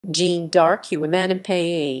Jeanne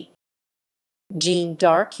Uwimanimpaye. Jeanne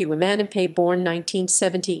Uwimanimpaye, born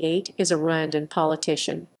 1978, is a Rwandan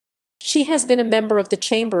politician. She has been a member of the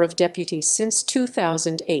Chamber of Deputies since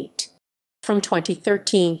 2008. From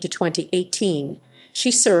 2013 to 2018,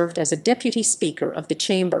 she served as a deputy speaker of the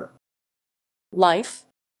chamber. Life.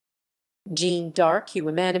 Jeanne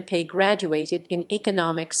Uwimanimpaye graduated in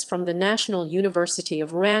economics from the National University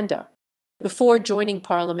of Rwanda. Before joining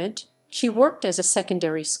parliament, she worked as a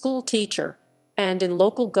secondary school teacher and in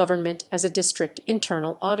local government as a district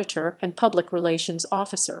internal auditor and public relations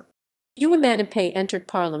officer. Uwimanimpaye entered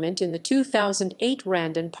parliament in the 2008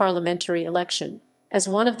 Rwandan parliamentary election as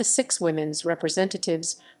one of the 6 women's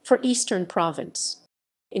representatives for Eastern Province.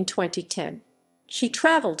 In 2010, she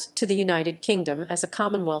traveled to the United Kingdom as a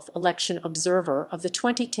Commonwealth election observer of the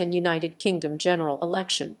 2010 United Kingdom general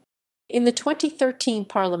election. In the 2013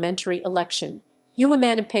 parliamentary election,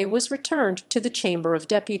 Uwimanimpaye was returned to the Chamber of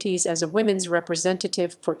Deputies as a women's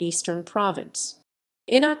representative for Eastern Province.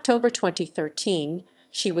 In October 2013,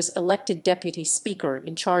 she was elected Deputy Speaker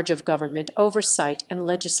in charge of government oversight and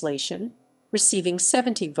legislation, receiving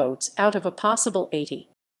 70 votes out of a possible 80.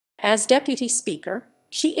 As Deputy Speaker,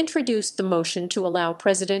 she introduced the motion to allow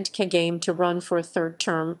President Kagame to run for a 3rd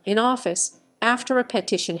term in office after a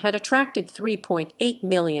petition had attracted 3.8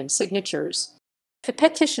 million signatures. The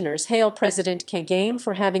petitioners hail President Kagame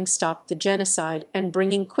for having stopped the genocide and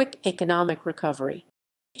bringing quick economic recovery.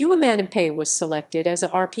 Uwimanimpaye was selected as a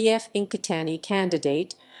RPF Inkatani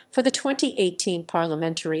candidate for the 2018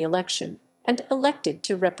 parliamentary election and elected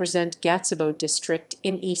to represent Gatsibo district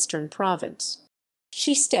in Eastern Province.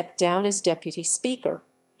 She stepped down as deputy speaker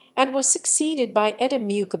and was succeeded by Edem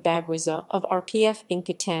Bagwiza of RPF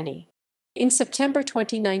Inkatani. In September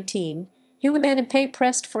 2019, Uwimanimpaye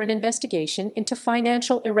pressed for an investigation into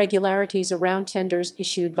financial irregularities around tenders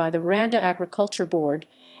issued by the Rwanda Agriculture Board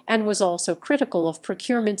and was also critical of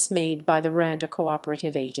procurements made by the Rwanda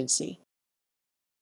Cooperative Agency.